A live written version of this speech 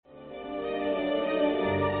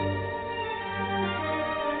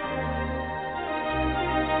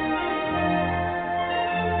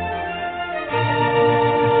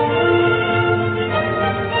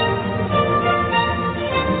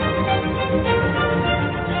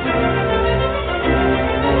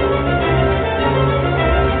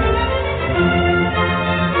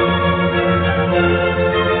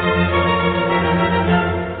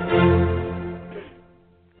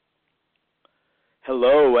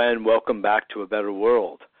and welcome back to A Better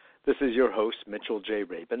World. This is your host, Mitchell J.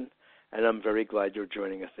 Rabin, and I'm very glad you're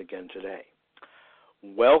joining us again today.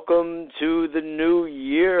 Welcome to the new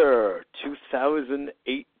year,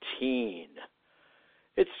 2018.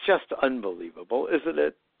 It's just unbelievable, isn't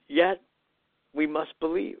it? Yet, we must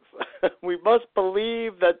believe. We must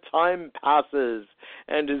believe that time passes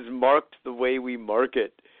and is marked the way we mark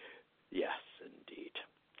it. Yes, indeed.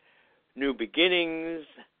 New beginnings,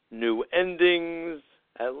 new endings.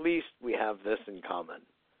 At least we have this in common.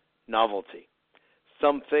 Novelty.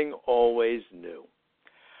 Something always new.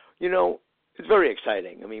 You know, it's very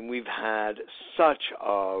exciting. I mean, we've had such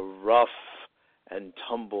a rough and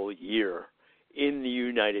tumble year in the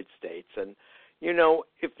United States. And, you know,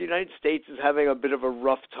 if the United States is having a bit of a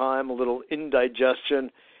rough time, a little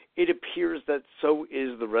indigestion, it appears that so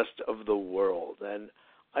is the rest of the world. And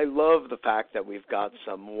I love the fact that we've got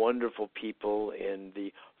some wonderful people in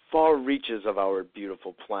the far reaches of our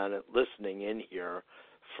beautiful planet listening in here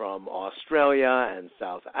from Australia and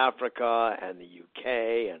South Africa and the UK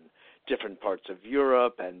and different parts of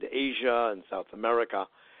Europe and Asia and South America.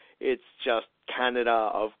 It's just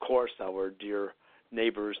Canada, of course, our dear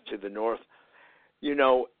neighbors to the north. You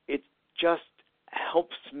know, it just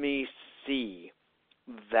helps me see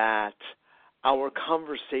that our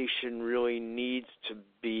conversation really needs to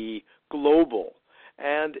be global.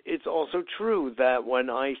 And it's also true that when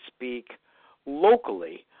I speak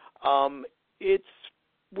locally, it's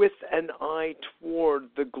with an eye toward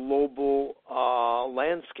the global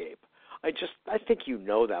landscape. I think you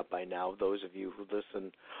know that by now, those of you who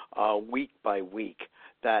listen week by week,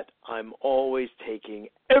 that I'm always taking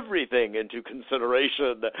everything into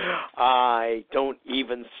consideration. I don't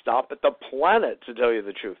even stop at the planet, to tell you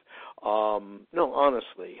the truth. No,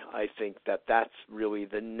 honestly, I think that that's really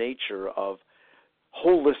the nature of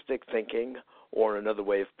holistic thinking, or another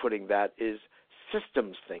way of putting that is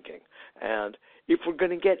systems thinking. And if we're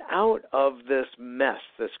going to get out of this mess,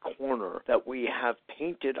 this corner that we have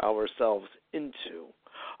painted ourselves into,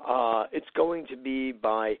 it's going to be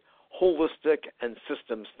by holistic and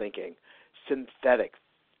systems thinking. Synthetic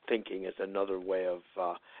thinking is another way of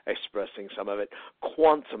expressing some of it.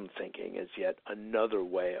 Quantum thinking is yet another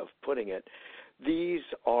way of putting it. These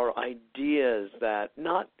are ideas that,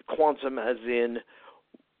 not quantum as in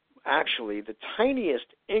actually the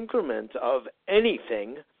tiniest increment of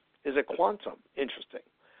anything is a quantum. Interesting.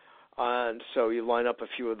 And so you line up a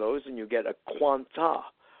few of those and you get a quanta.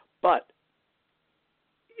 But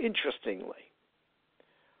interestingly,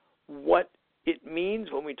 what it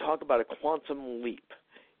means when we talk about a quantum leap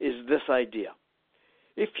is this idea.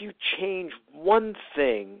 If you change one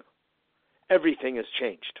thing, everything has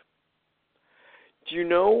changed. Do you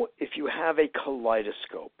know, if you have a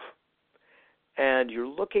kaleidoscope and you're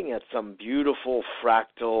looking at some beautiful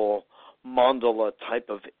fractal mandala type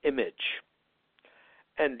of image,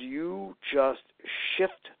 and you just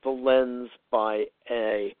shift the lens by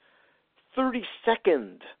a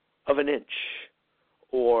 32nd of an inch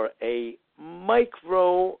or a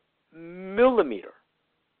micromillimeter,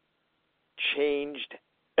 changed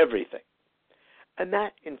everything. And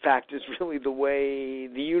that, in fact, is really the way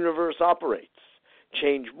the universe operates.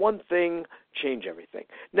 Change one thing, change everything.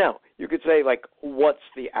 Now, you could say, like, what's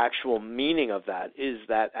the actual meaning of that? Is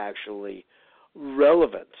that actually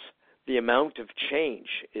relevant? The amount of change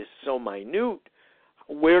is so minute.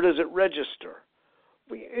 Where does it register?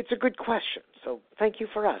 It's a good question, so thank you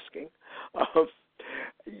for asking.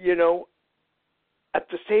 You know, at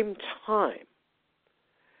the same time,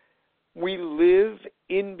 we live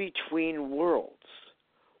in between worlds.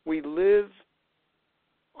 We live,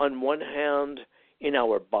 on one hand, in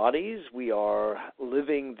our bodies. We are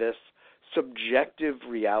living this subjective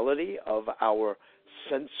reality of our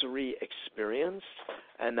sensory experience,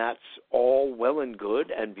 and that's all well and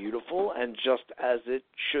good and beautiful and just as it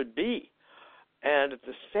should be. And at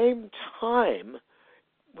the same time,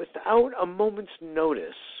 without a moment's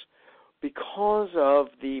notice, because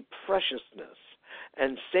of the preciousness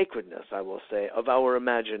and sacredness, I will say, of our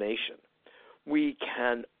imagination, we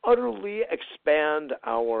can utterly expand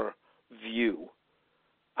our view,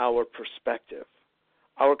 our perspective,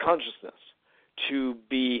 our consciousness to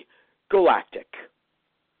be galactic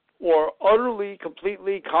or utterly,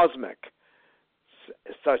 completely cosmic,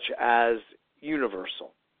 such as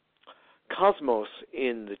universal. Cosmos,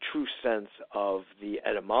 in the true sense of the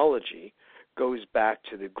etymology, goes back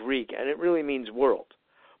to the Greek, and it really means world.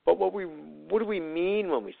 But what do we mean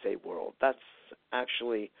when we say world? That's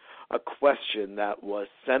actually a question that was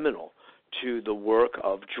seminal to the work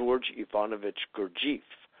of George Ivanovich Gurdjieff,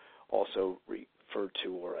 also referred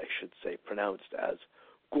to, or I should say pronounced as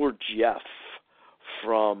Gurdjieff,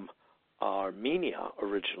 from Armenia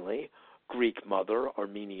originally, Greek mother,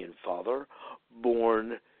 Armenian father,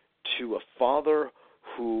 born to a father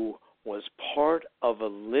who was part of a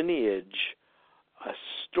lineage, a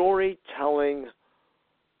storytelling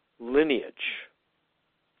lineage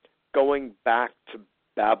going back to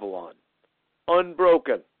Babylon,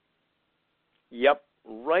 unbroken. Yep,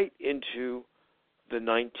 right into the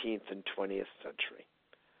 19th and 20th century.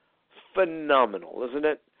 Phenomenal, isn't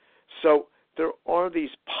it? So there are these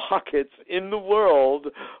pockets in the world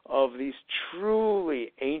of these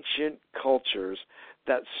truly ancient cultures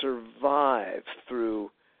that survive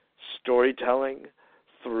through storytelling,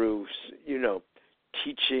 through,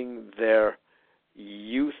 teaching their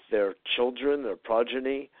youth, their children, their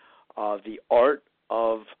progeny, the art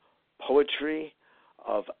of poetry,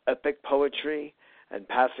 of epic poetry, and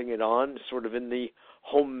passing it on sort of in the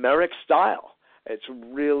Homeric style. It's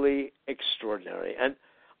really extraordinary. And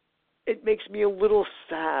it makes me a little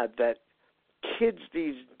sad that kids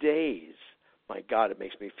these days, my God, it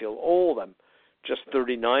makes me feel old. I'm just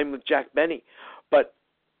 39 with Jack Benny. But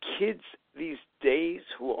kids these days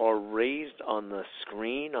who are raised on the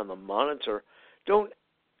screen, on the monitor, don't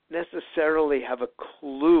necessarily have a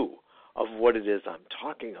clue of what it is I'm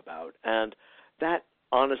talking about. And that,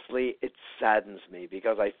 honestly, it saddens me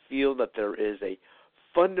because I feel that there is a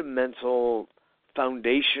fundamental,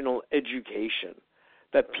 foundational education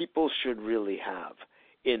that people should really have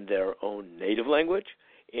in their own native language,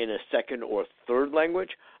 in a second or third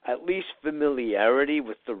language, at least familiarity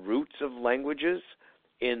with the roots of languages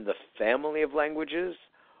in the family of languages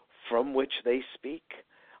from which they speak,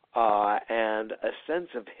 and a sense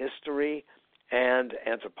of history and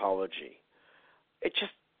anthropology. It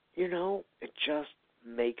just, it just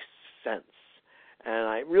makes sense. And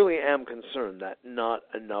I really am concerned that not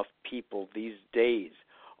enough people these days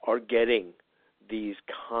are getting these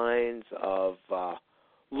kinds of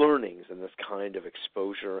learnings and this kind of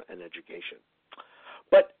exposure and education.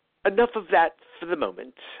 But enough of that for the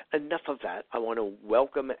moment. Enough of that. I want to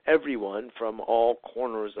welcome everyone from all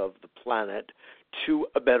corners of the planet to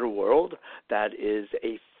a better world. That is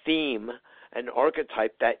a theme, an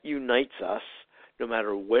archetype that unites us no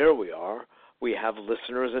matter where we are. We have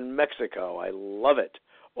listeners in Mexico. I love it.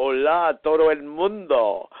 Hola, todo el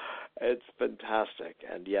mundo. It's fantastic.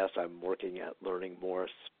 And yes, I'm working at learning more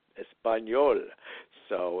Espanol.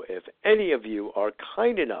 So if any of you are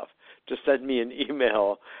kind enough to send me an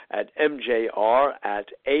email at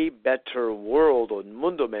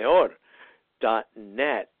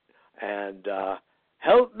mjr@abeterworldunmundomejor.net and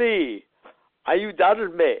help me,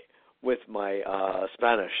 ayudarme with my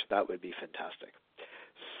Spanish, that would be fantastic.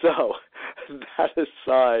 So, that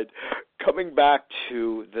aside, coming back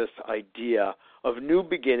to this idea of new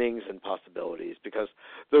beginnings and possibilities, because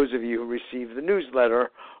those of you who receive the newsletter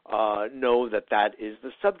know that that is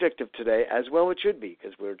the subject of today, as well it should be,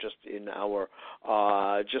 because we're just in our,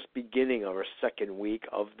 just beginning our second week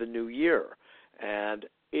of the new year. And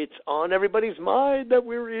it's on everybody's mind that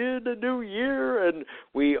we're in a new year, and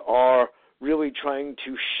we are really trying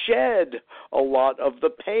to shed a lot of the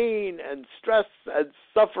pain and stress and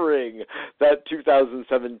suffering that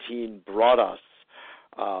 2017 brought us.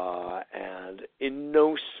 And in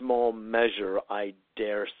no small measure, I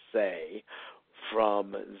dare say,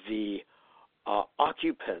 from the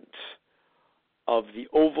occupant of the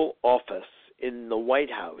Oval Office in the White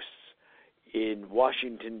House in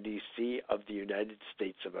Washington, D.C. of the United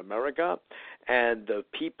States of America, and the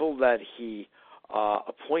people that he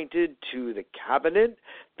appointed to the cabinet,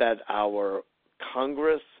 that our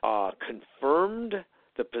Congress confirmed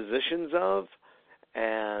the positions of,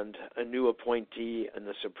 and a new appointee in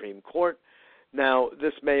the Supreme Court. Now,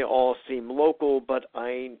 this may all seem local, but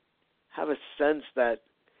I have a sense that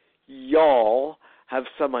y'all have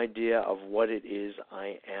some idea of what it is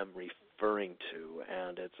I am referring to,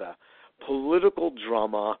 and it's a political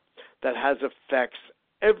drama that has effects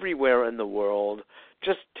everywhere in the world.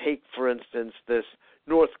 Just take, for instance, this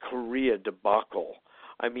North Korea debacle.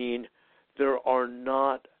 I mean, there are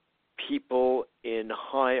not people in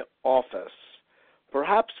high office,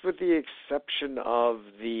 perhaps with the exception of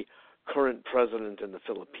the current president in the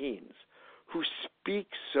Philippines, who speak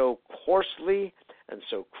so coarsely and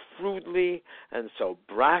so crudely and so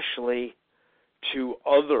brashly to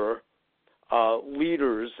other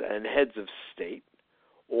leaders and heads of state,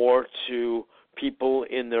 or to people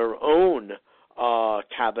in their own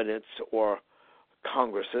cabinets or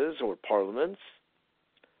congresses or parliaments,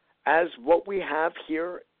 as what we have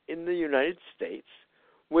here in the United States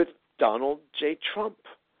with Donald J. Trump.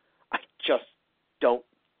 I just don't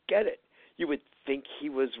get it. You would think he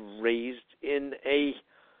was raised in a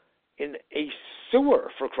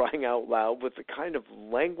sewer, for crying out loud, with the kind of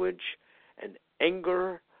language and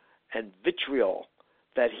anger and vitriol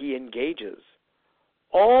that he engages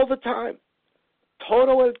all the time.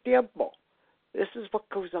 Todo el tiempo. This is what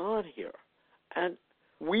goes on here. And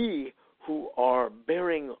we who are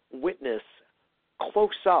bearing witness close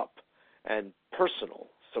up and personal,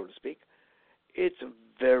 so to speak, it's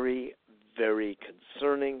very, very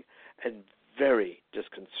concerning and very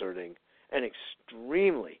disconcerting and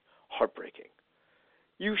extremely heartbreaking.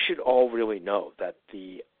 You should all really know that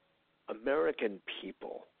the American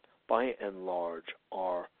people, by and large,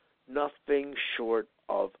 are nothing short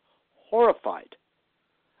of horrified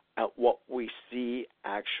at what we see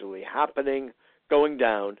actually happening, going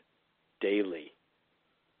down daily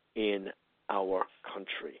in our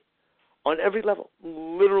country on every level,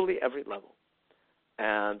 literally every level.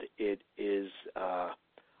 And it is a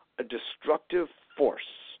destructive force.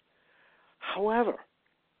 However,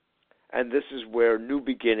 and this is where new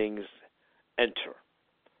beginnings enter.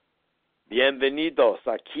 Bienvenidos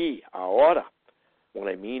aquí, ahora. What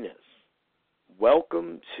I mean is,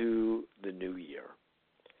 welcome to the new year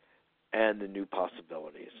and the new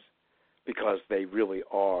possibilities, because they really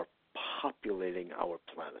are populating our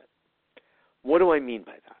planet. What do I mean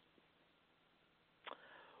by that?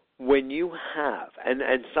 When you have, and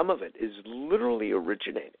some of it is literally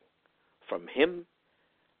originating from him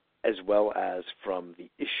as well as from the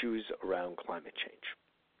issues around climate change.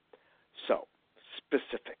 So,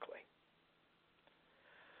 specifically,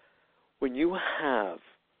 when you have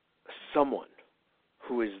someone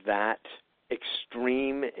who is that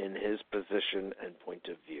extreme in his position and point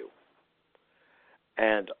of view,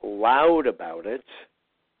 and loud about it,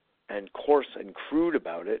 and coarse and crude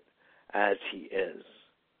about it as he is,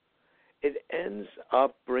 it ends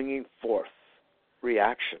up bringing forth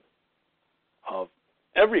reaction of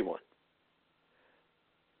everyone,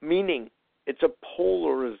 meaning it's a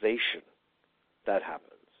polarization that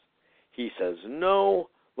happens. He says no,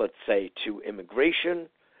 let's say, to immigration,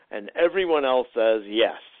 and everyone else says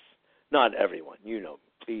yes. Not everyone,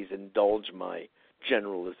 please indulge my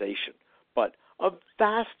generalization, but a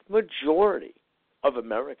vast majority of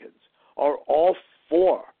Americans are all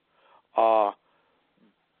for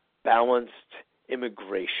balanced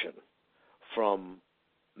immigration from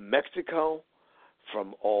Mexico,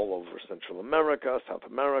 from all over Central America, South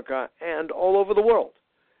America, and all over the world.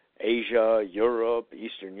 Asia, Europe,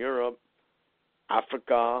 Eastern Europe,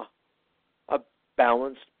 Africa, a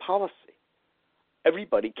balanced policy.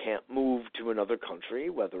 Everybody can't move to another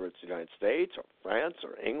country, whether it's the United States or France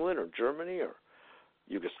or England or Germany or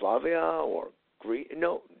Yugoslavia or Greece.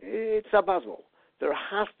 No, it's not possible. There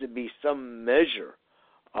has to be some measure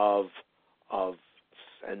of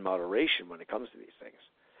and moderation when it comes to these things.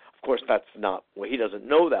 Of course, that's not, well, he doesn't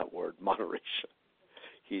know that word, moderation.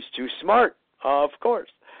 He's too smart, of course.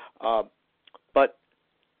 But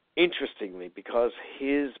interestingly, because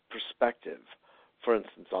his perspective, for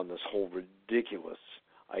instance, on this whole ridiculous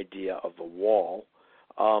idea of the wall,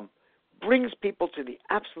 brings people to the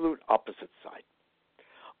absolute opposite side.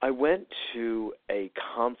 I went to a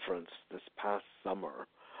conference this past summer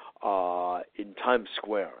in Times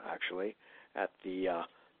Square, actually, at the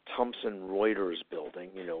Thomson Reuters building,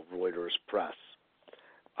 Reuters Press.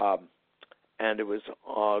 And it was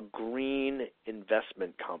a green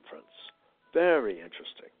investment conference. Very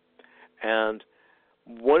interesting. And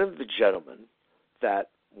one of the gentlemen that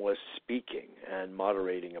was speaking and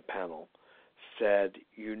moderating a panel said,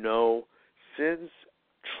 since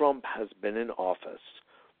Trump has been in office,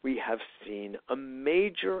 we have seen a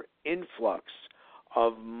major influx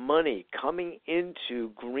of money coming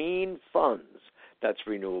into green funds. That's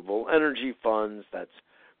renewable energy funds, that's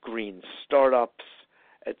green startups,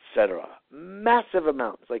 etc. Massive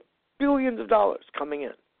amounts, like billions of dollars coming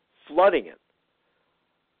in, flooding in.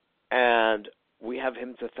 And we have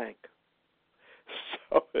him to thank.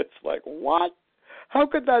 So it's like, what? How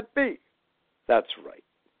could that be? That's right.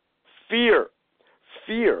 Fear.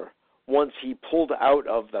 Once he pulled out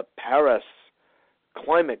of the Paris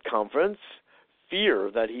climate conference,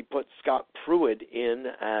 fear that he put Scott Pruitt in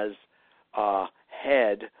as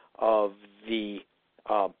head of the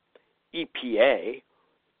EPA.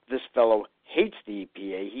 This fellow hates the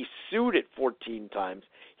EPA. He sued it 14 times.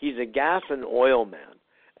 He's a gas and oil man,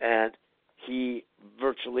 and he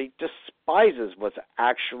virtually despises what's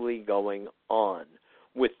actually going on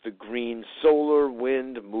with the green solar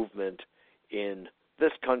wind movement in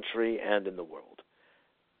this country and in the world.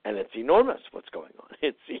 And it's enormous what's going on.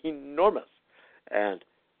 It's enormous. And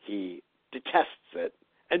he detests it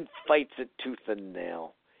and fights it tooth and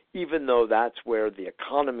nail, even though that's where the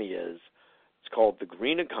economy is. It's called the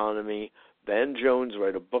green economy. Van Jones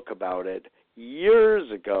wrote a book about it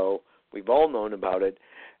years ago. We've all known about it.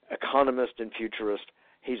 economist and futurist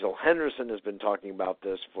Hazel Henderson has been talking about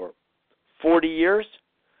this for 40 years.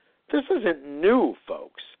 This isn't new,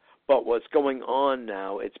 folks, but what's going on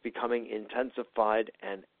now, it's becoming intensified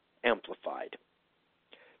and amplified.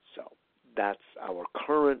 So that's our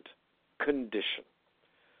current condition.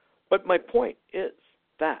 But my point is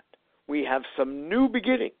that we have some new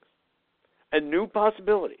beginnings and new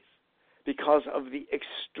possibilities because of the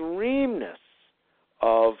extremeness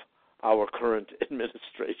of our current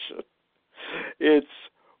administration. It's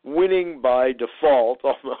winning by default,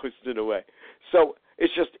 almost in a way. So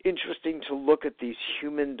it's just interesting to look at these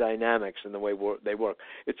human dynamics and the way they work.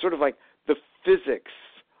 It's sort of like the physics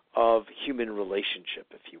of human relationship,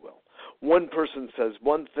 if you will. One person says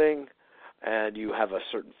one thing, and you have a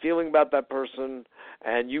certain feeling about that person,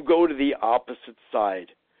 and you go to the opposite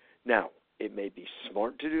side. Now, it may be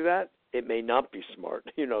smart to do that. It may not be smart.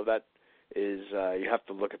 That is, you have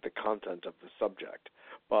to look at the content of the subject.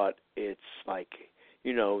 But it's like,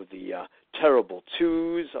 the terrible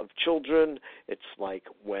twos of children. It's like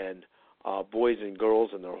when boys and girls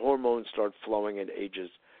and their hormones start flowing at ages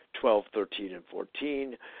 12, 13, and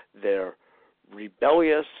 14. They're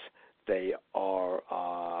rebellious. They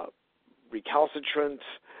are recalcitrant.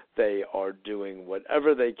 They are doing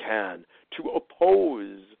whatever they can to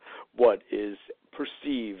oppose what is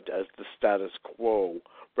perceived as the status quo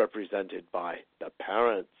represented by the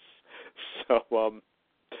parents. So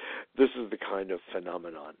this is the kind of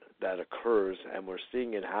phenomenon that occurs, and we're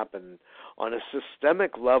seeing it happen on a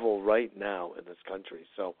systemic level right now in this country.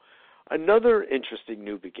 So another interesting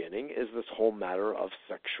new beginning is this whole matter of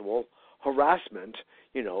sexual harassment,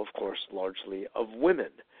 of course, largely of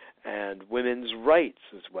women, and women's rights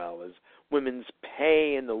as well as women's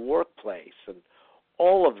pay in the workplace. And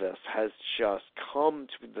all of this has just come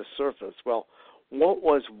to the surface. Well, what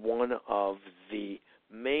was one of the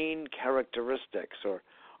main characteristics or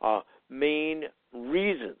main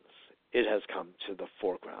reasons it has come to the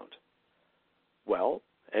foreground? Well,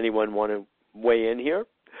 anyone want to weigh in here?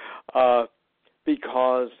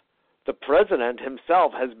 Because the president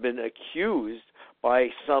himself has been accused by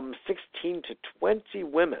some 16 to 20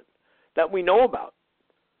 women that we know about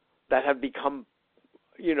that have become,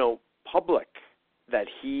 public, that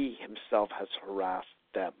he himself has harassed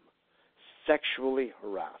them, sexually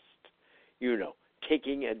harassed,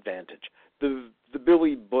 taking advantage. The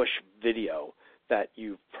Billy Bush video that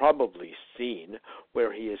you've probably seen,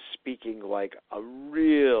 where he is speaking like a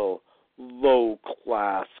real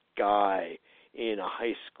low-class guy in a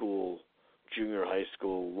junior high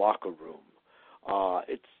school locker room.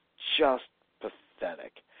 It's just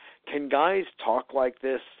pathetic. Can guys talk like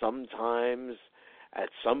this sometimes at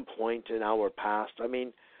some point in our past? I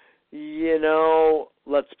mean,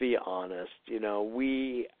 let's be honest.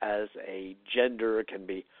 We as a gender can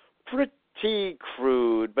be pretty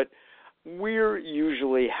crude, but we're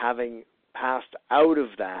usually having passed out of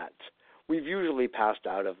that. We've usually passed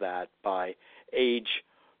out of that by age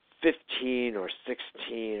 15 or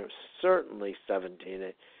 16 or certainly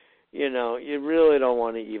 17. You really don't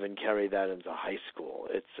want to even carry that into high school.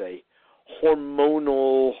 It's a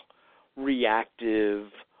hormonal, reactive,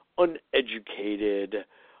 uneducated,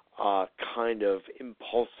 kind of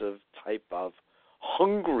impulsive type of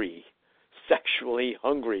hungry, sexually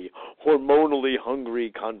hungry, hormonally hungry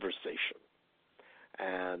conversation.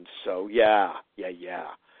 And so,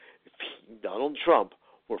 if Donald Trump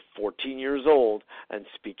were 14 years old and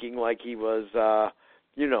speaking like he was,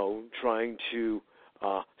 trying to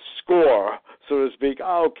score, so to speak,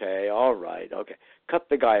 okay, all right, okay. Cut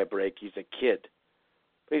the guy a break. He's a kid.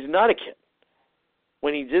 But he's not a kid.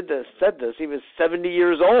 When he said this, he was 70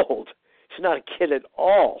 years old. He's not a kid at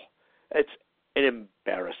all. It's an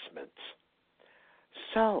embarrassment.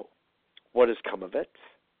 So, what has come of it?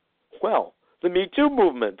 Well, the Me Too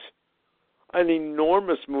movement. An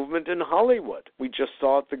enormous movement in Hollywood. We just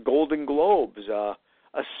saw at the Golden Globes a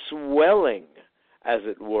swelling, as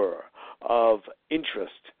it were, of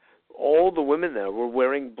interest. All the women there were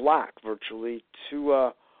wearing black virtually to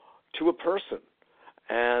a person.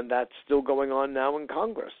 And that's still going on now in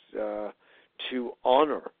Congress to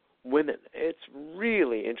honor women. It's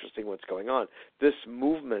really interesting what's going on. This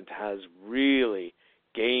movement has really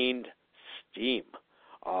gained steam.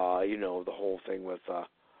 The whole thing with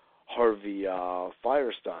Harvey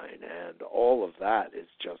Firestein and all of that has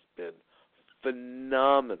just been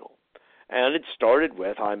phenomenal. And it started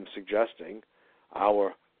with, I'm suggesting,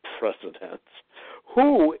 our president,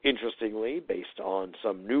 who, interestingly, based on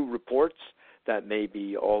some new reports that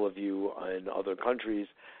maybe all of you in other countries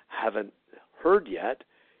haven't heard yet,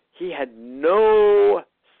 he had no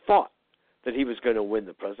thought that he was going to win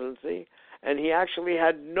the presidency, and he actually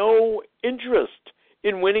had no interest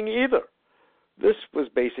in winning either. This was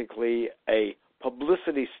basically a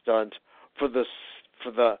publicity stunt for the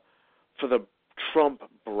Trump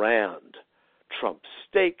brand. Trump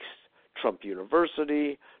Steaks, Trump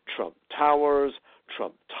University, Trump Towers,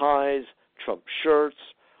 Trump ties, Trump shirts.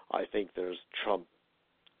 I think there's Trump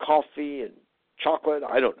coffee and chocolate.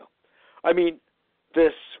 I don't know. I mean,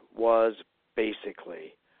 this was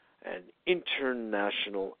basically an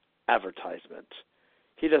international advertisement.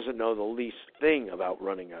 He doesn't know the least thing about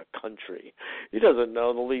running a country. He doesn't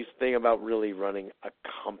know the least thing about really running a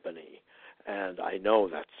company. And I know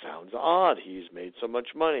that sounds odd. He's made so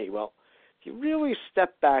much money. Well, if you really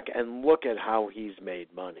step back and look at how he's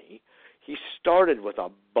made money, he started with a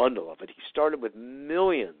bundle of it. He started with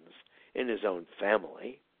millions in his own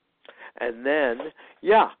family. And then,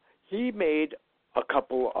 he made a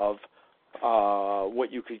couple of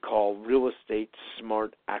what you could call real estate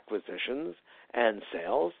smart acquisitions and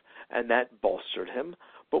sales, and that bolstered him.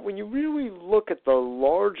 But when you really look at the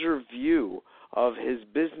larger view of his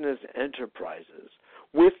business enterprises,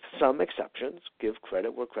 with some exceptions, give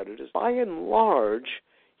credit where credit is, by and large,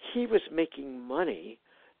 he was making money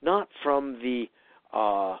not from the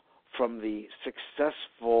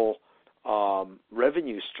successful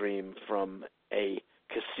revenue stream from a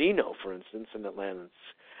casino, for instance, in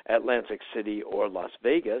Atlantic City or Las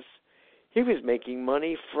Vegas. He was making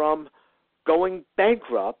money from going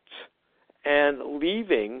bankrupt and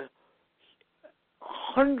leaving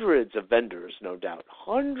hundreds of vendors, no doubt,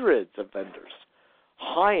 hundreds of vendors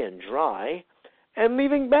high and dry, and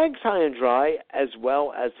leaving banks high and dry, as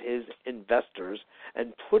well as his investors,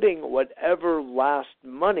 and putting whatever last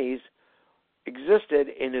monies existed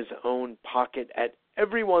in his own pocket at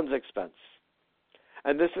everyone's expense.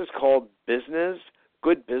 And this is called business,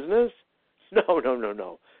 good business?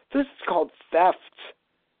 No. This is called theft.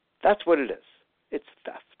 That's what it is. It's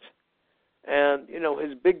theft. And,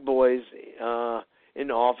 his big boys in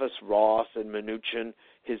office, Ross and Mnuchin,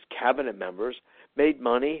 his cabinet members, made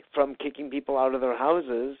money from kicking people out of their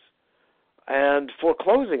houses and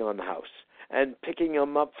foreclosing on the house and picking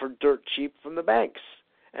them up for dirt cheap from the banks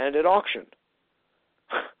and at auction.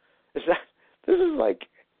 This is like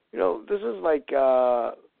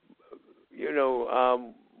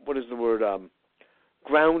what is the word?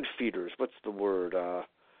 Ground feeders. What's the word?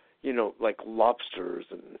 Like lobsters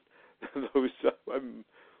and those. I'm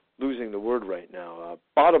losing the word right now.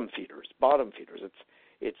 Bottom feeders.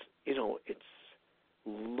 It's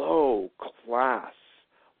low class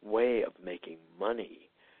way of making money.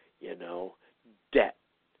 Debt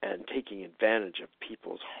and taking advantage of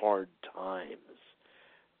people's hard times.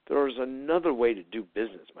 There's another way to do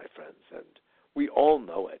business, my friends, and we all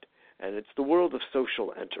know it. And it's the world of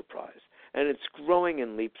social enterprise. And it's growing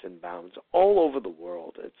in leaps and bounds all over the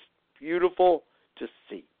world. It's beautiful to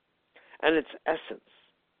see. And its essence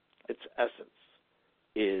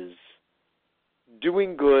is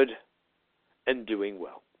doing good and doing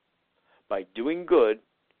well. By doing good,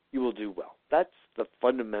 you will do well. That's the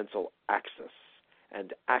fundamental axis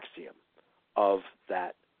and axiom of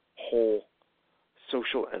that whole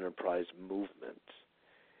social enterprise movement.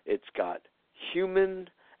 It's got human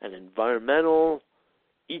and environmental,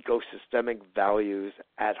 ecosystemic values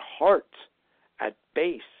at heart, at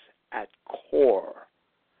base, at core,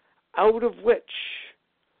 out of which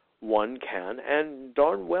one can and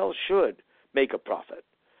darn well should make a profit.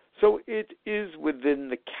 So it is within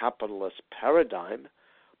the capitalist paradigm,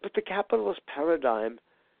 but the capitalist paradigm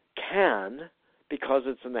can, because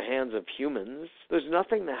it's in the hands of humans, there's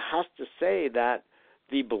nothing that has to say that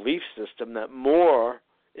the belief system that more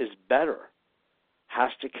is better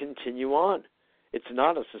has to continue on. It's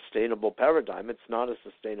not a sustainable paradigm. It's not a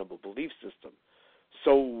sustainable belief system.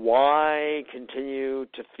 So why continue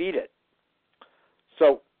to feed it?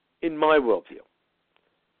 So, in my worldview,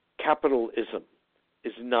 capitalism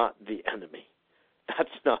is not the enemy. That's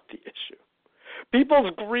not the issue.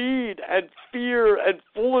 People's greed and fear and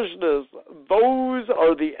foolishness, those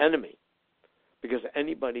are the enemy. Because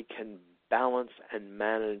anybody can balance and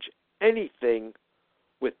manage anything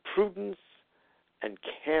with prudence and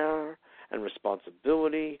care and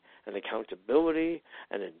responsibility and accountability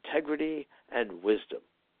and integrity and wisdom,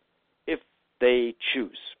 if they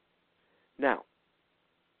choose. Now,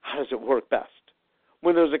 how does it work best?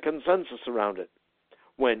 When there's a consensus around it.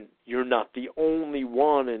 When you're not the only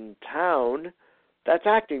one in town that's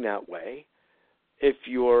acting that way. If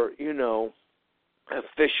you're, a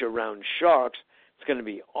fish around sharks, it's going to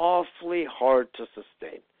be awfully hard to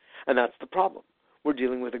sustain. And that's the problem. We're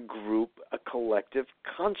dealing with a group, a collective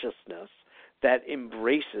consciousness that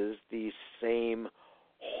embraces these same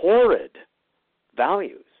horrid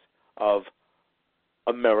values of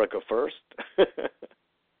America first,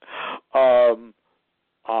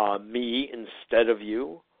 me instead of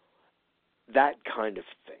you, that kind of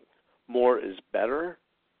thing. More is better.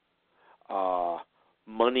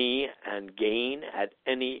 Money and gain at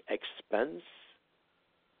any expense.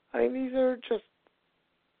 I mean, these are just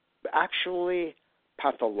actually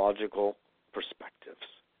pathological perspectives.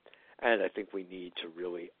 And I think we need to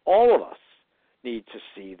really, all of us need to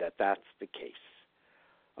see that that's the case.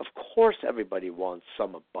 Of course, everybody wants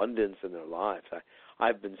some abundance in their lives.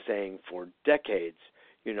 I've been saying for decades,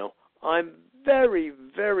 I'm very,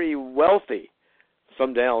 very wealthy.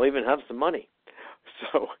 Someday I'll even have some money.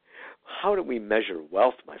 So how do we measure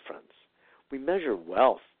wealth, my friends? We measure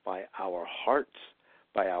wealth by our hearts,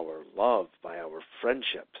 by our love, by our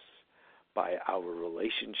friendships, by our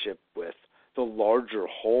relationship with the larger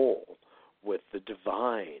whole, with the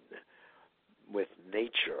divine, with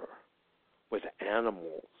nature, with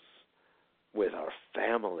animals, with our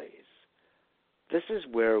families. This is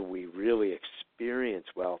where we really experience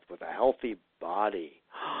wealth with a healthy body.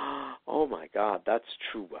 Oh my God, that's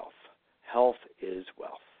true wealth. Health is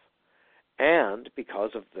wealth. And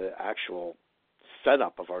because of the actual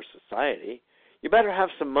setup of our society, you better have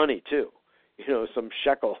some money too. Some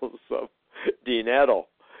shekels of dinero.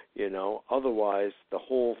 Otherwise the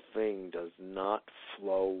whole thing does not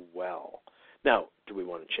flow well. Now, do we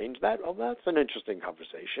want to change that? Well, that's an interesting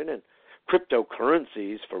conversation. And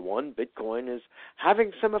cryptocurrencies, for one, Bitcoin, is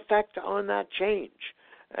having some effect on that change.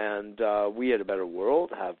 And we at A Better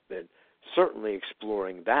World have been certainly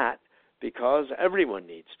exploring that because everyone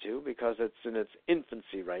needs to, because it's in its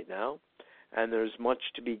infancy right now. And there's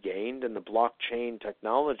much to be gained in the blockchain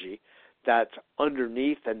technology that's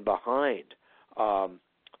underneath and behind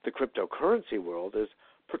the cryptocurrency world is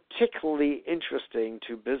particularly interesting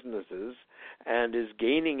to businesses and is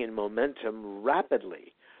gaining in momentum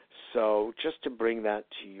rapidly. So just to bring that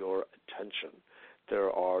to your attention, there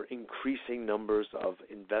are increasing numbers of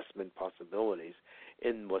investment possibilities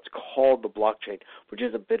in what's called the blockchain, which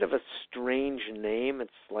is a bit of a strange name.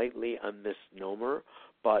 It's slightly a misnomer,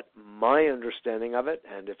 but my understanding of it,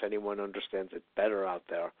 and if anyone understands it better out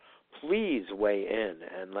there, please weigh in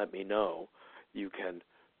and let me know. You can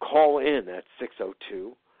call in at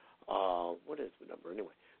 602, what is the number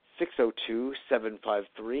anyway?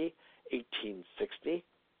 602-753-1860.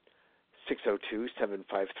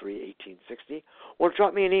 602-753-1860, or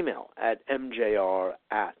drop me an email at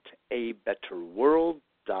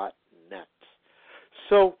mjr@abetterworld.net.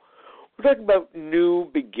 So we're talking about new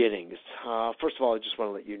beginnings. First of all, I just want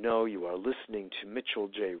to let you know you are listening to Mitchell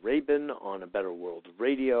J. Rabin on A Better World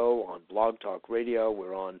Radio, on Blog Talk Radio.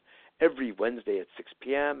 We're on every Wednesday at 6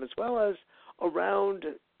 p.m., as well as around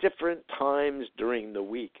different times during the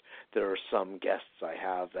week. There are some guests I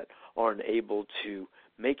have that aren't able to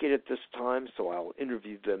make it at this time, so I'll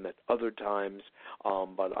interview them at other times,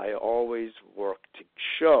 but I always work to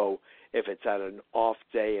show, if it's at an off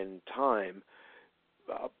day and time,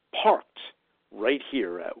 parked right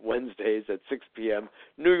here at Wednesdays at 6 p.m.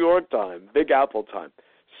 New York time, Big Apple time,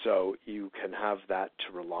 so you can have that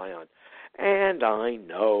to rely on. And I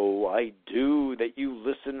know, I do, that you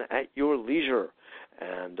listen at your leisure,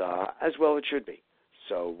 and as well it should be.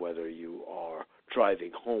 So whether you are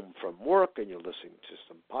driving home from work and you're listening to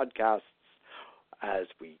some podcasts, as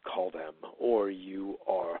we call them, or you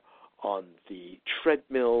are on the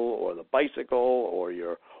treadmill or the bicycle, or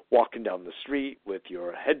you're walking down the street with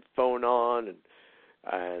your headphone on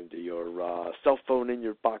and your cell phone in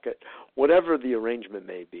your pocket, whatever the arrangement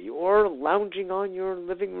may be, or lounging on your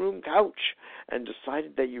living room couch and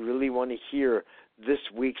decided that you really want to hear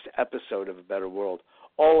this week's episode of A Better World.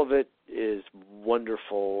 All of it is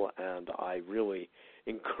wonderful, and I really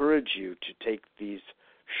encourage you to take these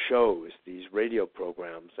shows, these radio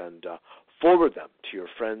programs, and forward them to your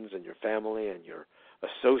friends and your family and your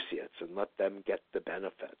associates and let them get the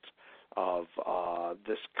benefit of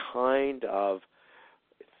this kind of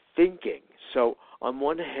thinking. So on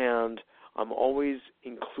one hand, I'm always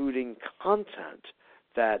including content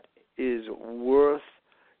that is worth,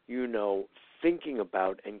 thinking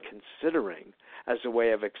about and considering as a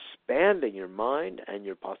way of expanding your mind and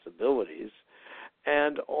your possibilities,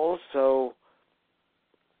 and also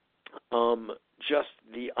just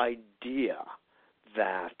the idea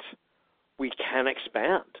that we can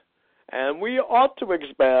expand. And we ought to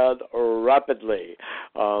expand rapidly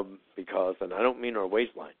because, and I don't mean our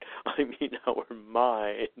waistline, I mean our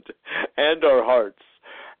mind and our hearts.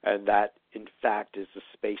 And that, in fact, is the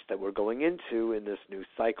space that we're going into in this new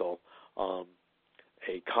cycle.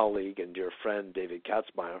 A colleague and dear friend, David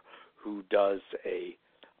Katzmeyer, who does a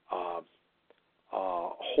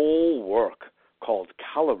whole work called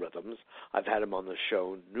Calorhythms. I've had him on the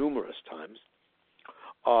show numerous times.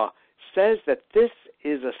 says that this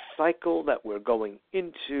is a cycle that we're going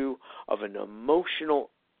into of an emotional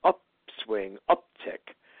upswing,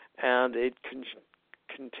 uptick, and it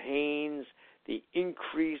contains the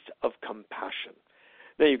increase of compassion.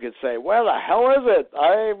 Now you could say, well, the hell is it?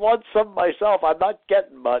 I want some myself. I'm not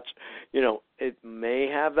getting much. It may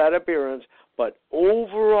have that appearance, but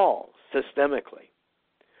overall, systemically,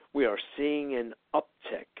 we are seeing an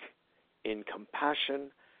uptick in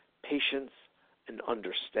compassion, patience, and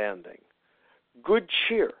understanding. Good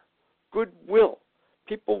cheer, goodwill,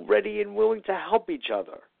 people ready and willing to help each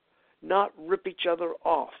other, not rip each other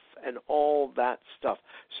off, and all that stuff.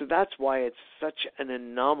 So that's why it's such an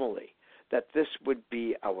anomaly that this would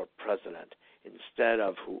be our president instead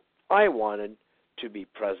of who I wanted to be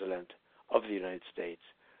president of the United States,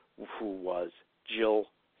 who was Jill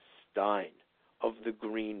Stein of the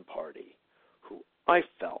Green Party, who I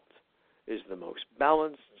felt is the most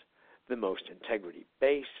balanced, the most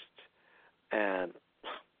integrity-based, and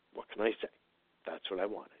what can I say? That's what I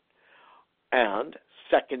wanted. And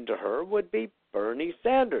second to her would be Bernie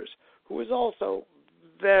Sanders, who is also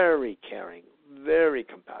very caring, very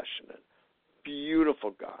compassionate,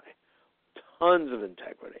 beautiful guy, tons of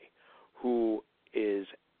integrity, who is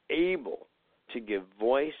able to give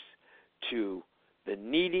voice to the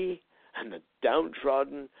needy and the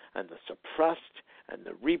downtrodden and the suppressed and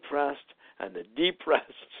the repressed and the depressed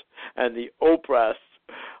and the oppressed.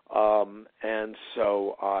 And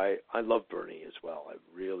so I love Bernie as well. I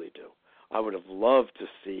really do. I would have loved to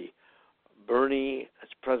see Bernie as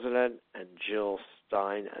president and Jill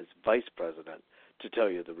Stein as vice president, to tell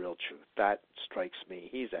you the real truth. That strikes me.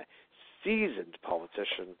 He's a seasoned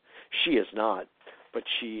politician. She is not, but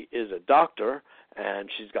she is a doctor, and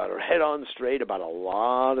she's got her head on straight about a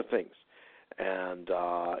lot of things. And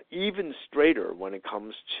even straighter when it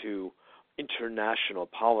comes to international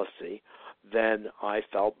policy than I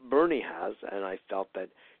felt Bernie has, and I felt that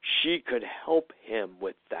she could help him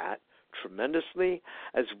with that tremendously,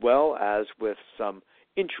 as well as with some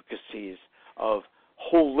intricacies of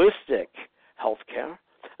holistic healthcare.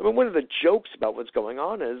 I mean, one of the jokes about what's going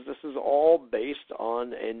on is this is all based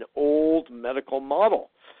on an old medical model.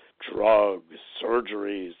 Drugs,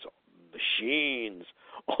 surgeries, machines,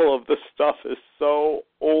 all of this stuff is so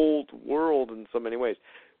old world in so many ways.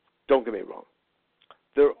 Don't get me wrong.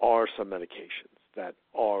 There are some medications that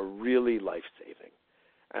are really life-saving,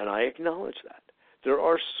 and I acknowledge that. There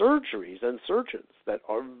are surgeries and surgeons that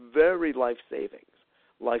are very life-saving.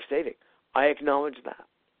 I acknowledge that.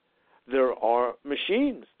 There are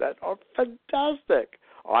machines that are fantastic.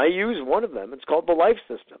 I use one of them. It's called the Life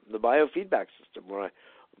System, the biofeedback system, where I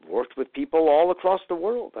worked with people all across the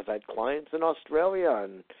world. I've had clients in Australia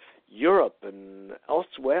and Europe and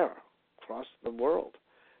elsewhere across the world.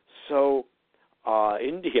 So,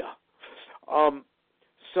 India.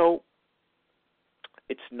 So,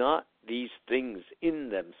 it's not these things in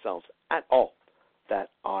themselves at all that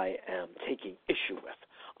I am taking issue with.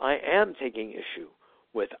 I am taking issue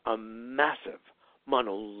with a massive,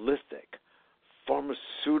 monolithic,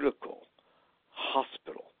 pharmaceutical,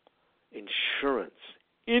 hospital, insurance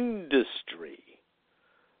industry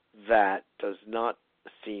that does not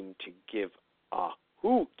seem to give a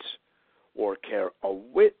hoot or care a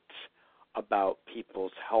whit about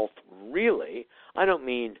people's health, really. I don't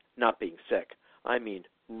mean not being sick. I mean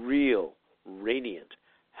real, radiant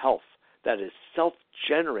health that is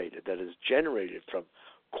self-generated, that is generated from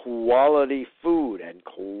quality food and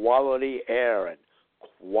quality air and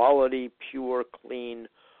quality, pure, clean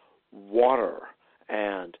water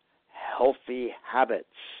and healthy habits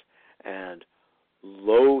and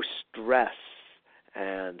low stress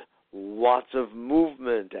and lots of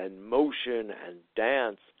movement and motion and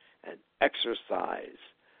dance and exercise.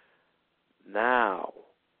 Now,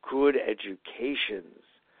 good educations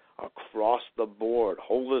across the board,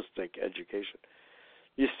 holistic education.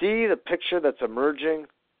 You see the picture that's emerging?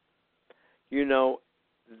 You know,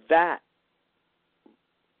 that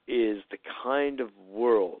is the kind of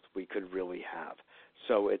world we could really have.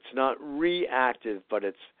 So it's not reactive, but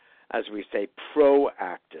it's, as we say,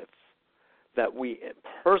 proactive, that we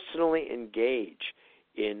personally engage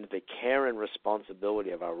in the care and responsibility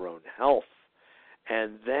of our own health.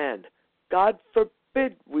 And then, God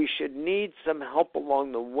forbid, we should need some help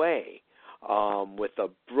along the way with a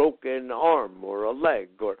broken arm or a leg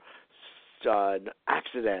or an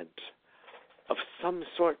accident of some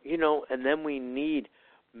sort, you know, and then we need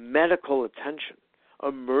medical attention,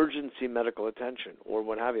 emergency medical attention, or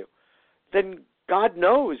what have you. Then God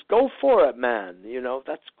knows, go for it, man. You know,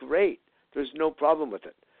 that's great. There's no problem with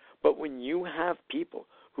it. But when you have people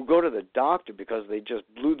who go to the doctor because they just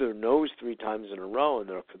blew their nose 3 times in a row and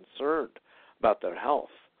they're concerned about their health,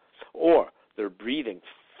 or they're breathing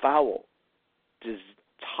foul,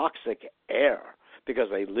 toxic air because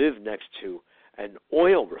they live next to an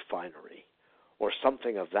oil refinery or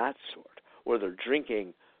something of that sort, or they're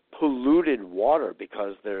drinking polluted water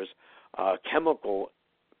because there's a chemical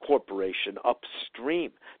corporation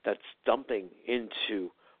upstream that's dumping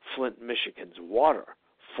into Flint, Michigan's water,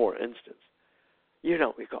 for instance. You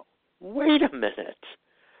go, wait a minute.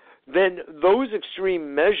 Then those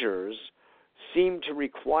extreme measures seem to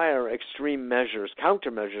require extreme measures,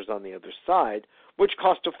 countermeasures on the other side, which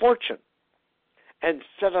cost a fortune and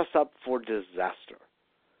set us up for disaster.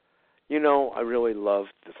 I really love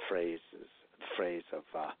the phrase of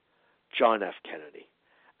John F. Kennedy.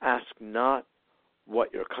 Ask not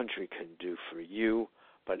what your country can do for you,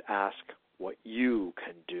 but ask what you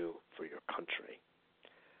can do for your country.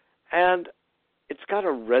 And it's got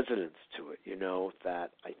a resonance to it,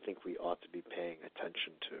 that I think we ought to be paying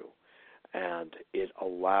attention to. And it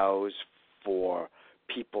allows for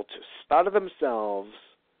people to start themselves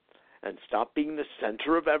and stop being the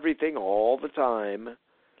center of everything all the time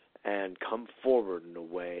and come forward in a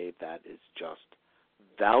way that is just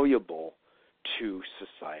valuable to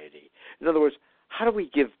society. In other words, how do we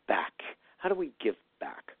give back? How do we give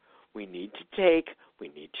back? We need to take, we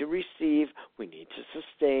need to receive, we need to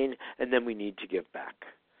sustain, and then we need to give back.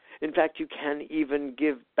 In fact, you can even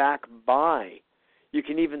give back you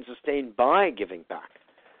can even sustain by giving back.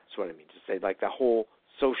 That's what I mean to say, like the whole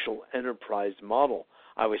social enterprise model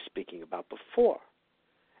I was speaking about before.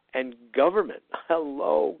 And government,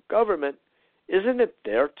 hello, government, isn't it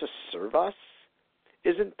there to serve us?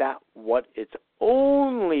 Isn't that what its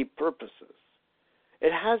only purpose is?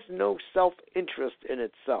 It has no self-interest in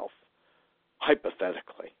itself,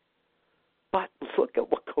 hypothetically. But look at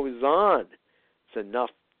what goes on. It's enough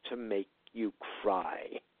to make you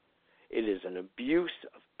cry. It is an abuse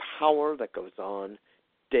of power that goes on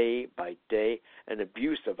day by day, an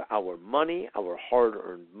abuse of our money, our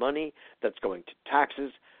hard-earned money that's going to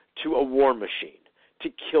taxes, to a war machine, to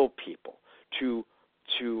kill people, to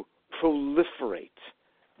proliferate,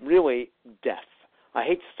 really death. I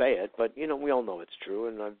hate to say it, but, we all know it's true,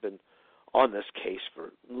 and I've been on this case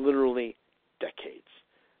for literally decades.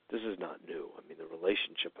 This is not new. I mean, the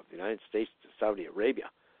relationship of the United States to Saudi Arabia,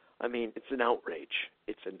 it's an outrage.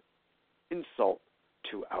 It's an insult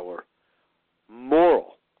to our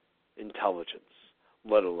moral intelligence,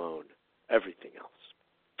 let alone everything else.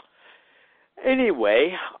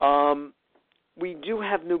 Anyway, we do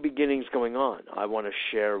have new beginnings going on. I want to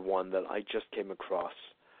share one that I just came across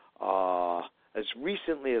as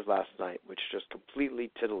recently as last night, which just completely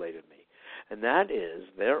titillated me. And that is,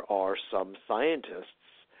 there are some scientists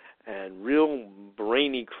and real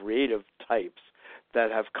brainy, creative types that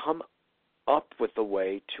have come up with a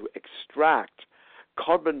way to extract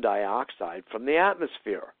carbon dioxide from the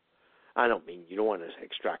atmosphere. I don't mean you don't want to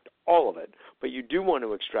extract all of it, but you do want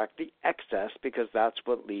to extract the excess because that's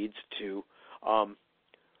what leads to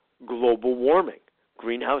global warming.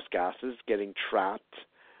 Greenhouse gases getting trapped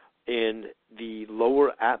in the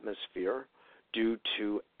lower atmosphere due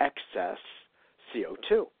to excess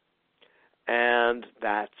CO2. And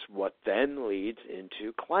that's what then leads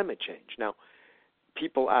into climate change. Now,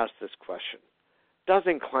 people ask this question.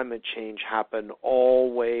 Doesn't climate change happen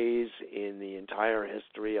always in the entire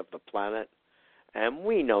history of the planet? And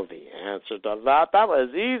we know the answer to that. That was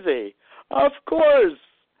easy. Of course.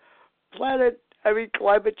 Climate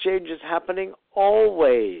change is happening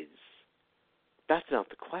always. That's not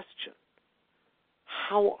the question.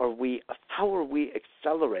 How are we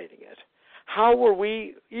accelerating it? How are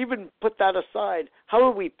we, even put that aside, how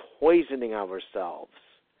are we poisoning ourselves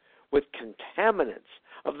with contaminants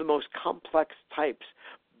of the most complex types?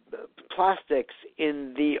 Plastics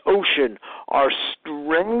in the ocean are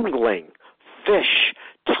strangling fish,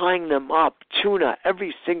 tying them up, tuna,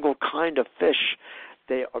 every single kind of fish.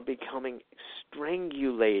 They are becoming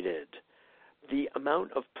strangulated. The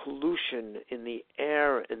amount of pollution in the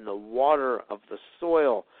air, in the water, of the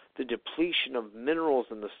soil, the depletion of minerals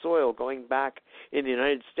in the soil going back in the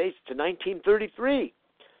United States to 1933.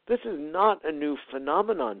 This is not a new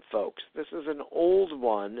phenomenon, folks. This is an old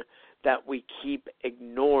one that we keep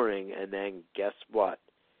ignoring, and then guess what?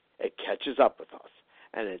 It catches up with us,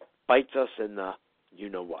 and it bites us in the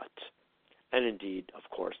you-know-what. And indeed, of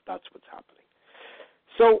course, that's what's happening.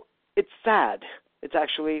 So it's sad. It's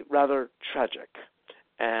actually rather tragic,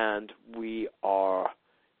 and we are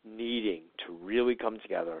needing to really come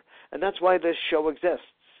together, and that's why this show exists.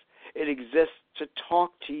 It exists to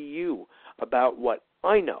talk to you about what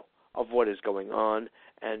I know of what is going on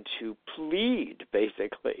and to plead,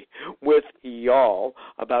 basically, with y'all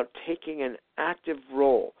about taking an active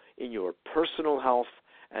role in your personal health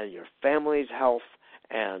and your family's health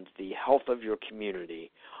and the health of your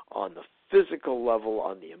community on the physical level,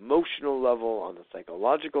 on the emotional level, on the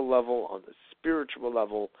psychological level, on the spiritual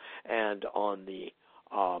level, and on the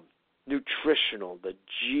nutritional, the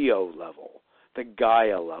geo level, the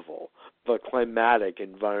Gaia level, the climatic,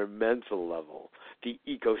 environmental level, the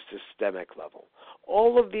ecosystemic level.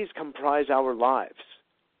 All of these comprise our lives.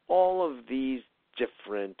 All of these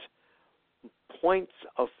different points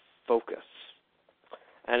of focus.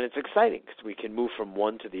 And it's exciting because we can move from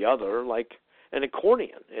one to the other like an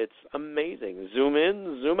accordion. It's amazing. Zoom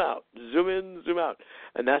in, zoom out, zoom in, zoom out.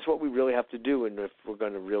 And that's what we really have to do if we're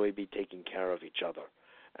going to really be taking care of each other.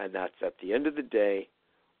 And that's, at the end of the day,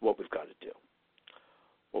 what we've got to do.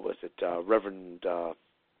 What was it? Reverend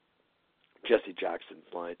Jesse Jackson's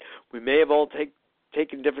line. We may have all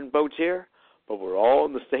taken different boats here, but we're all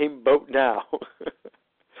in the same boat now.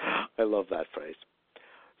 I love that phrase.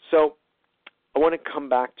 So I want to come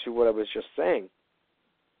back to what I was just saying.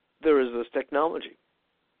 There is this technology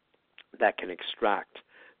that can extract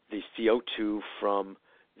the CO2 from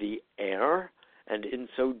the air, and in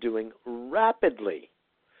so doing rapidly,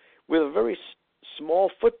 with a very small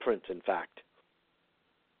footprint, in fact,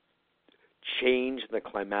 change the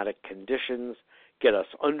climatic conditions, get us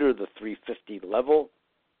under the 350 level,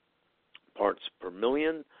 parts per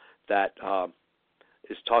million, that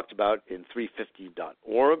is talked about in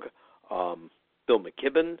 350.org, Bill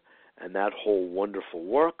McKibben, and that whole wonderful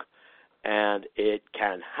work. And it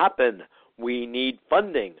can happen. We need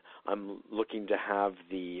funding. I'm looking to have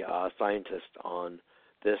the scientist on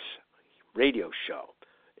this radio show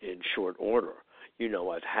in short order. You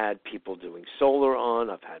know, I've had people doing solar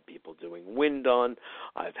on, I've had people doing wind on,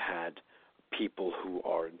 I've had people who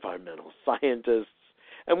are environmental scientists,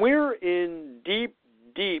 and we're in deep,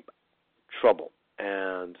 deep trouble.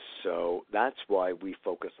 And so that's why we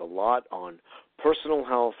focus a lot on personal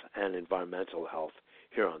health and environmental health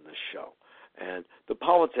here on this show. And the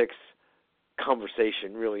politics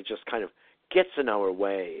conversation really just kind of gets in our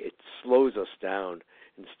way. It slows us down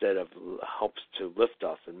instead of helps to lift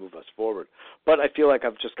us and move us forward. But I feel like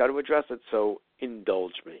I've just got to address it, so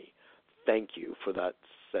indulge me. Thank you for that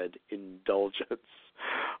said indulgence.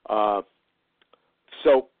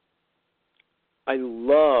 So I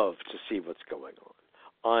love to see what's going on.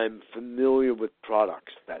 I'm familiar with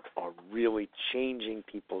products that are really changing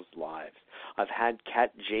people's lives. I've had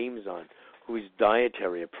Kat James on, whose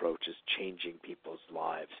dietary approach is changing people's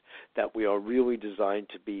lives, that we are really designed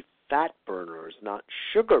to be fat burners, not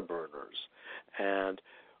sugar burners. And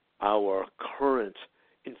our current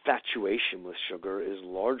infatuation with sugar is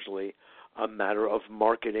largely a matter of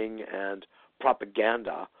marketing and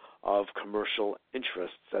propaganda of commercial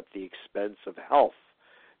interests at the expense of health,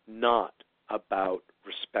 not about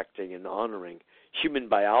respecting and honoring human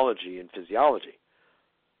biology and physiology.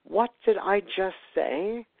 What did I just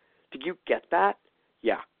say? Did you get that?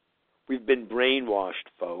 Yeah. We've been brainwashed,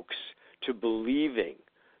 folks, to believing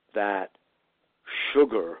that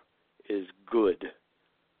sugar is good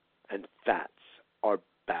and fats are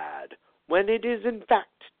bad, when it is, in fact,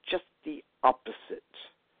 just the opposite,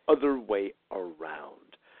 other way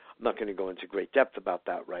around. I'm not going to go into great depth about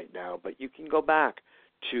that right now, but you can go back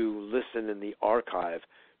to listen in the archive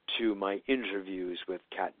to my interviews with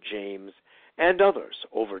Kat James and others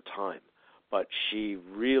over time. But she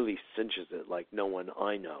really cinches it like no one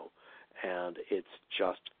I know, and it's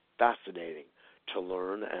just fascinating to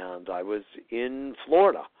learn. And I was in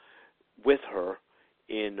Florida with her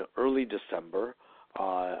in early December,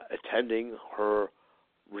 attending her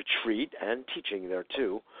retreat and teaching there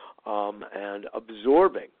too, and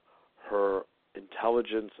absorbing her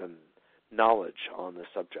intelligence and knowledge on the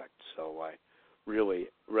subject. So I really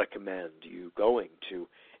recommend you going to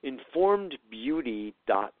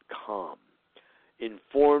informedbeauty.com.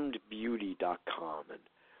 informedbeauty.com, and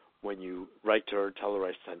when you write to her, tell her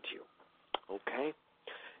I sent you. Okay?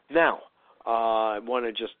 Now, I want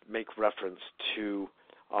to just make reference to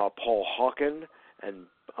Paul Hawken and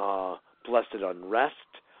Blessed Unrest,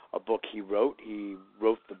 a book he wrote. He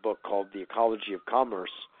wrote the book called The Ecology of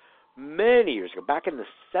Commerce many years ago, back in the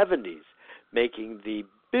 70s, making the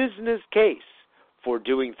business case for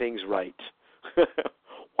doing things right.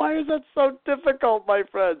 Why is that so difficult, my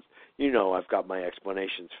friends? You know, I've got my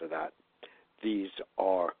explanations for that. These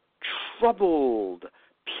are troubled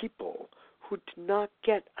people who did not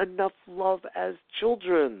get enough love as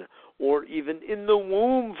children, or even in the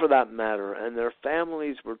womb for that matter, and their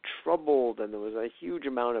families were troubled, and there was a huge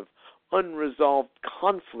amount of unresolved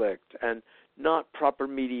conflict, and not proper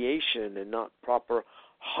mediation, and not proper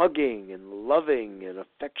hugging and loving and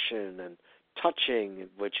affection and touching,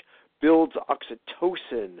 which builds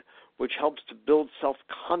oxytocin, which helps to build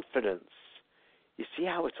self-confidence. You see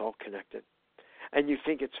how it's all connected? And you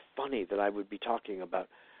think it's funny that I would be talking about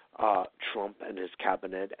Trump and his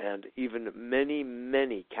cabinet and even many,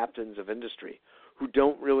 many captains of industry who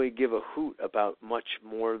don't really give a hoot about much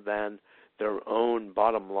more than their own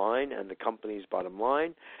bottom line and the company's bottom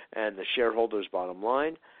line and the shareholders' bottom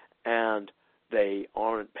line, and they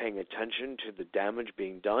aren't paying attention to the damage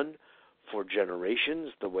being done for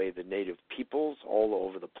generations the way the native peoples all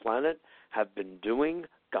over the planet have been doing.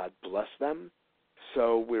 God bless them.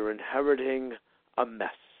 So we're inheriting a mess.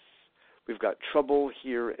 We've got trouble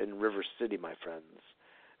here in River City, my friends,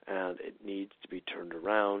 and it needs to be turned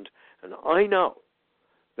around. And I know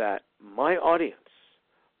that my audience,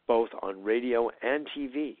 both on radio and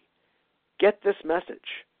TV, get this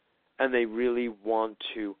message, and they really want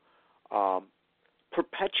to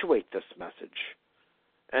perpetuate this message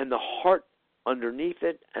and the heart underneath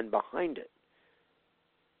it and behind it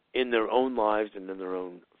in their own lives and in their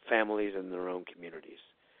own families and their own communities.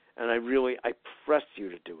 And I press you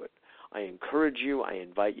to do it. I encourage you, I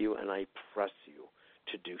invite you, and I press you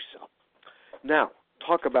to do so. Now,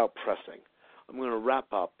 talk about pressing. I'm going to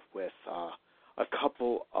wrap up with a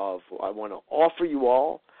couple of, I want to offer you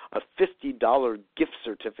all a $50 gift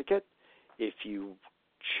certificate if you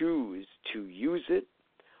choose to use it,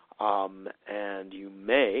 and you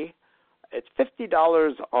may. It's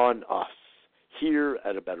 $50 on us here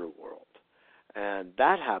at A Better World. And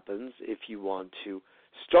that happens if you want to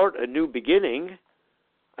start a new beginning,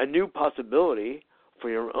 a new possibility for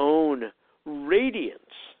your own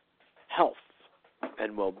radiant health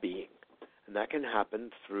and well-being. And that can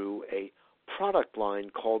happen through a product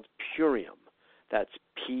line called Purium. That's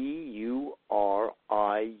Purium,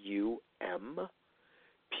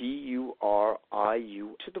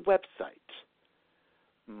 Purium, to the website,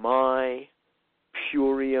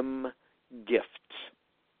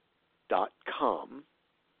 mypuriumgift.com,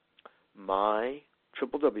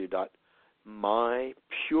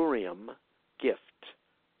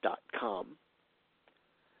 www.mypuriumgift.com.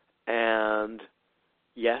 And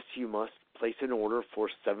yes, you must place an order for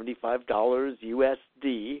 $75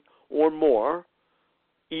 USD or more.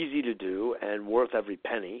 Easy to do and worth every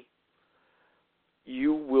penny.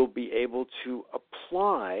 You will be able to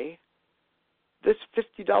apply this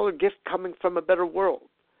 $50 gift coming from A Better World.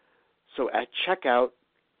 So at checkout,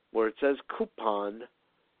 where it says coupon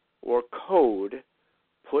or code,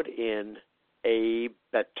 put in A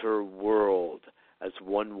Better World as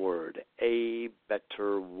one word, A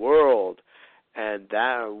Better World, and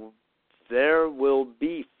there will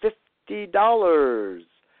be $50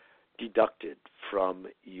 deducted from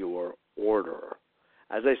your order.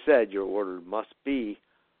 As I said, your order must be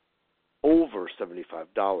over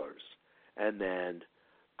 $75, and then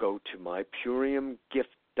go to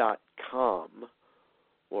mypuriumgift.com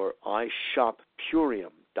or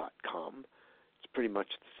ishop.purium.com. It's pretty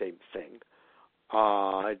much the same thing.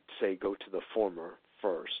 I'd say go to the former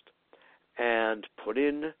first and put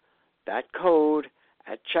in that code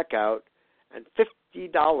at checkout, and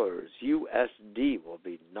 $50 USD will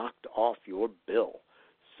be knocked off your bill.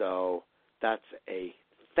 So that's a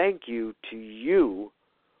thank you to you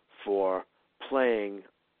for playing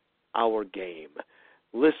our game,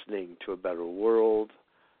 listening to A Better World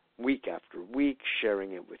week after week,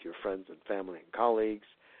 sharing it with your friends and family and colleagues,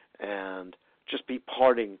 and just be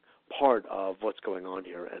part of what's going on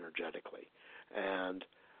here energetically. And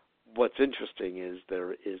what's interesting is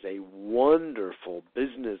there is a wonderful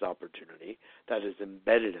business opportunity that is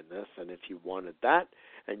embedded in this, and if you wanted that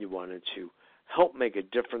and you wanted to help make a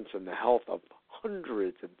difference in the health of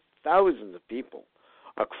hundreds and thousands of people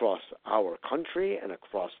across our country and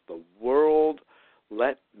across the world,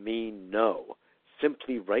 let me know.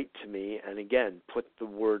 Simply write to me, and again, put the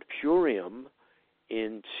word Purium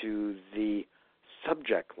into the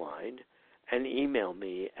subject line and email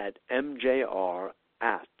me at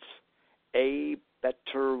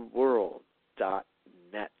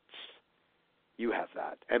mjr@abetterworld.net. You have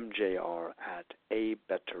that,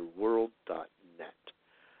 mjr@abetterworld.net.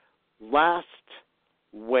 Last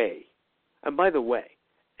way, and by the way,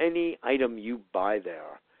 any item you buy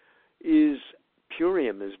there is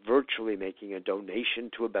Purium is virtually making a donation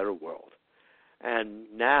to A Better World.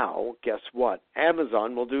 And now, guess what?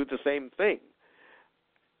 Amazon will do the same thing.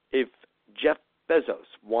 If Jeff Bezos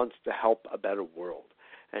wants to help A Better World,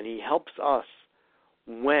 and he helps us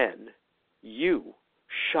when you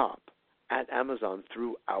shop at Amazon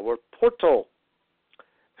through our portal.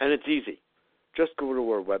 And it's easy. Just go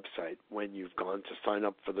to our website when you've gone to sign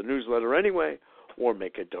up for the newsletter anyway, or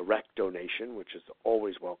make a direct donation, which is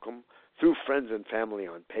always welcome, through friends and family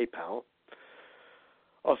on PayPal.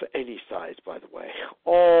 of any size, by the way,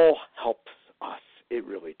 all helps us. It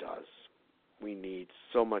really does. We need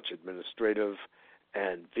so much administrative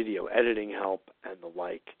and video editing help and the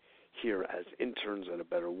like here as interns at A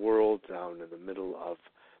Better World down in the middle of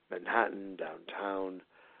Manhattan, downtown,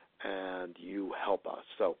 and you help us.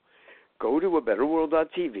 So go to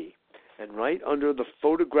abetterworld.tv, and right under the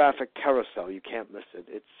photographic carousel, you can't miss it,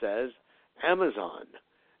 it says Amazon,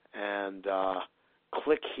 and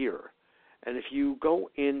click here. And if you go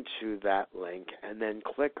into that link and then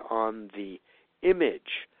click on the image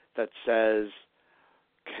that says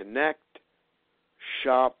Connect,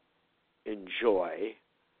 Shop, Enjoy,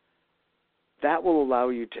 that will allow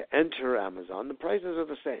you to enter Amazon. The prices are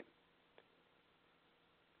the same.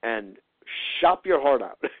 And shop your heart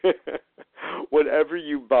out. Whatever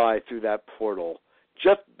you buy through that portal,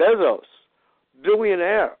 Jeff Bezos,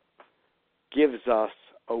 billionaire, gives us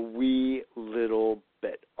a wee little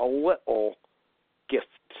bit, a little gift,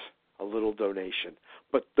 a little donation.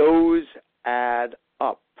 But those add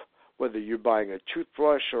up, whether you're buying a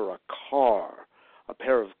toothbrush or a car, a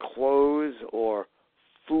pair of clothes or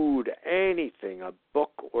food, anything, a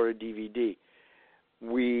book or a DVD.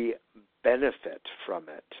 We benefit from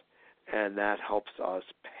it, and that helps us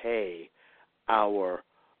pay our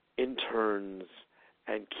interns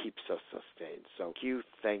and keeps us sustained. So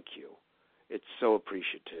thank you. It's so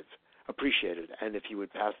appreciated. And if you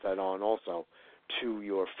would pass that on also to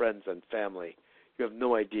your friends and family, you have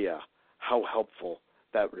no idea how helpful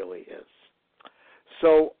that really is.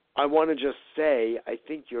 So I want to just say, I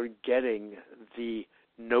think you're getting the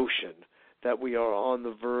notion that we are on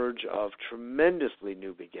the verge of tremendously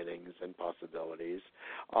new beginnings and possibilities,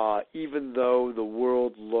 even though the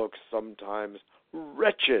world looks sometimes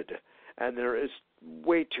wretched and there is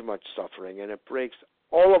way too much suffering, and it breaks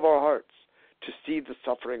all of our hearts to see the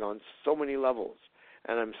suffering on so many levels.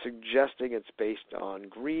 And I'm suggesting it's based on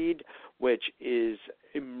greed, which is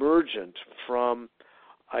emergent from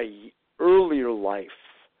an earlier life,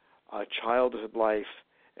 a childhood life,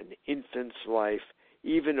 an infant's life,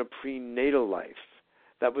 even a prenatal life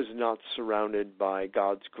that was not surrounded by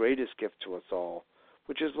God's greatest gift to us all,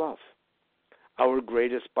 which is love. Our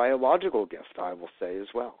greatest biological gift, I will say as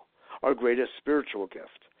well. Our greatest spiritual gift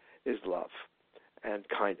is love and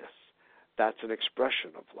kindness. That's an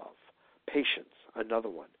expression of love. Patience, another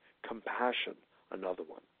one. Compassion, another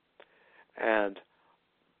one. And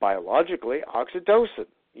biologically, oxytocin,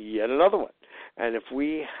 yet another one. And if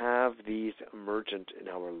we have these emergent in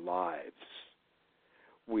our lives,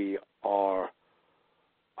 we are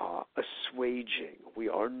assuaging, we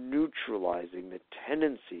are neutralizing the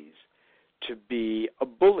tendencies to be a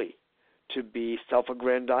bully, to be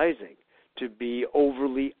self-aggrandizing, to be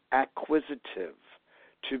overly acquisitive,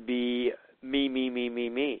 to be me.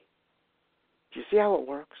 Do you see how it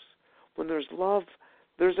works? When there's love,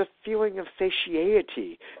 there's a feeling of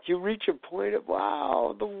satiety. You reach a point of,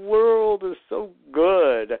 wow, the world is so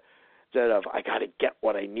good, instead of, I got to get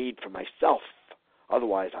what I need for myself,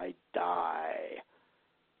 otherwise I die.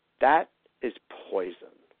 That is poison,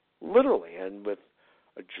 literally. And with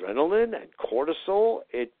adrenaline and cortisol,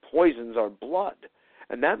 it poisons our blood.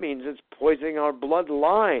 And that means it's poisoning our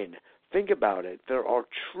bloodline. Think about it. There are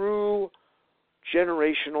true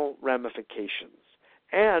generational ramifications.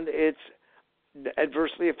 And it's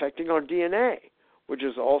adversely affecting our DNA, which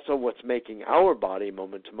is also what's making our body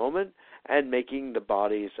moment to moment and making the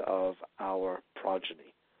bodies of our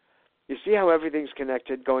progeny. You see how everything's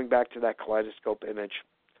connected, going back to that kaleidoscope image?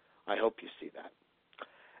 I hope you see that.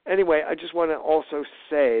 Anyway, I just want to also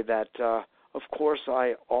say that, of course,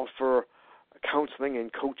 I offer counseling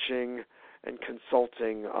and coaching and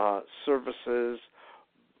consulting services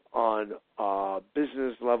on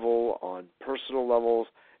business level, on personal levels.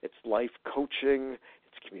 It's life coaching,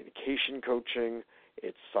 it's communication coaching,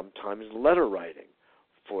 it's sometimes letter writing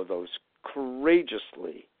for those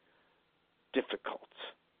courageously difficult,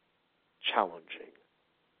 challenging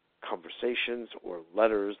conversations or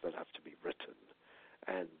letters that have to be written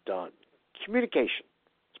and done. Communication,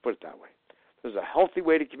 let's put it that way. There's a healthy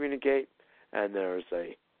way to communicate, and there's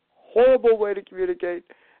a horrible way to communicate,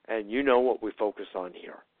 and you know what we focus on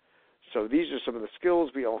here. So these are some of the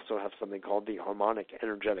skills. We also have something called the Harmonic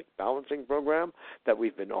Energetic Balancing Program that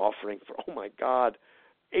we've been offering for,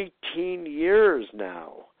 18 years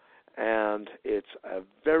now. And it's a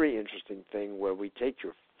very interesting thing where we take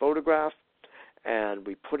your photograph and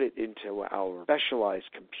we put it into our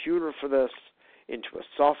specialized computer for this, into a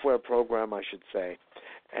software program, I should say.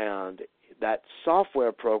 And that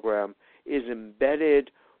software program is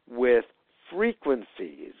embedded with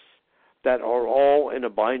frequencies that are all in a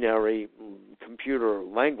binary computer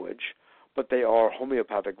language, but they are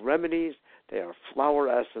homeopathic remedies. They are flower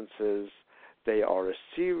essences. They are a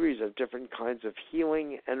series of different kinds of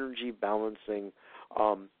healing, energy balancing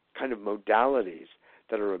kind of modalities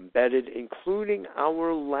that are embedded, including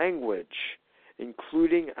our language,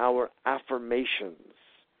 including our affirmations.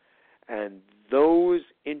 And those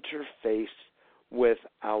interface with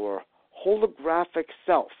our holographic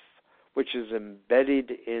self, which is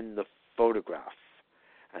embedded in the photograph.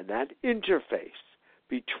 And that interface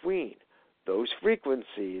between those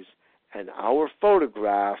frequencies and our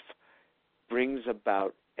photograph brings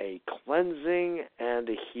about a cleansing and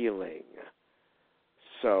a healing.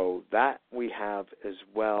 So that we have as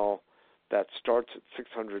well. That starts at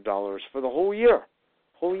 $600 for the whole year,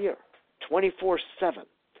 24/7.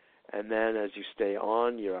 And then as you stay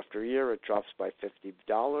on year after year, it drops by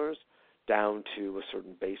 $50 down to a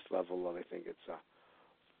certain base level of, I think it's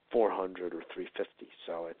 $400 or $350.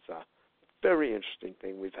 So it's a very interesting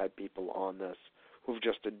thing. We've had people on this who've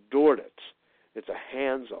just adored it. It's a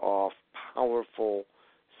hands-off, powerful,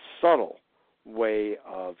 subtle way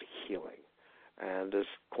of healing. And, of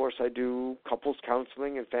course, I do couples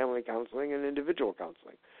counseling and family counseling and individual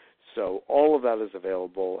counseling. So all of that is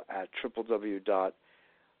available at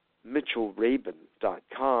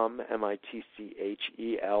www.mitchellrabin.com,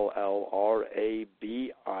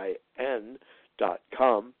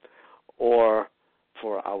 MITCHELLRABIN.com, or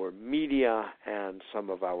for our media and some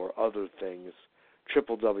of our other things,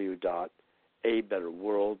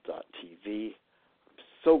 www.abetterworld.tv. I'm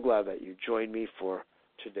so glad that you joined me for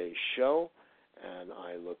today's show, and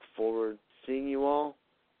I look forward to seeing you all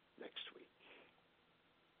next week.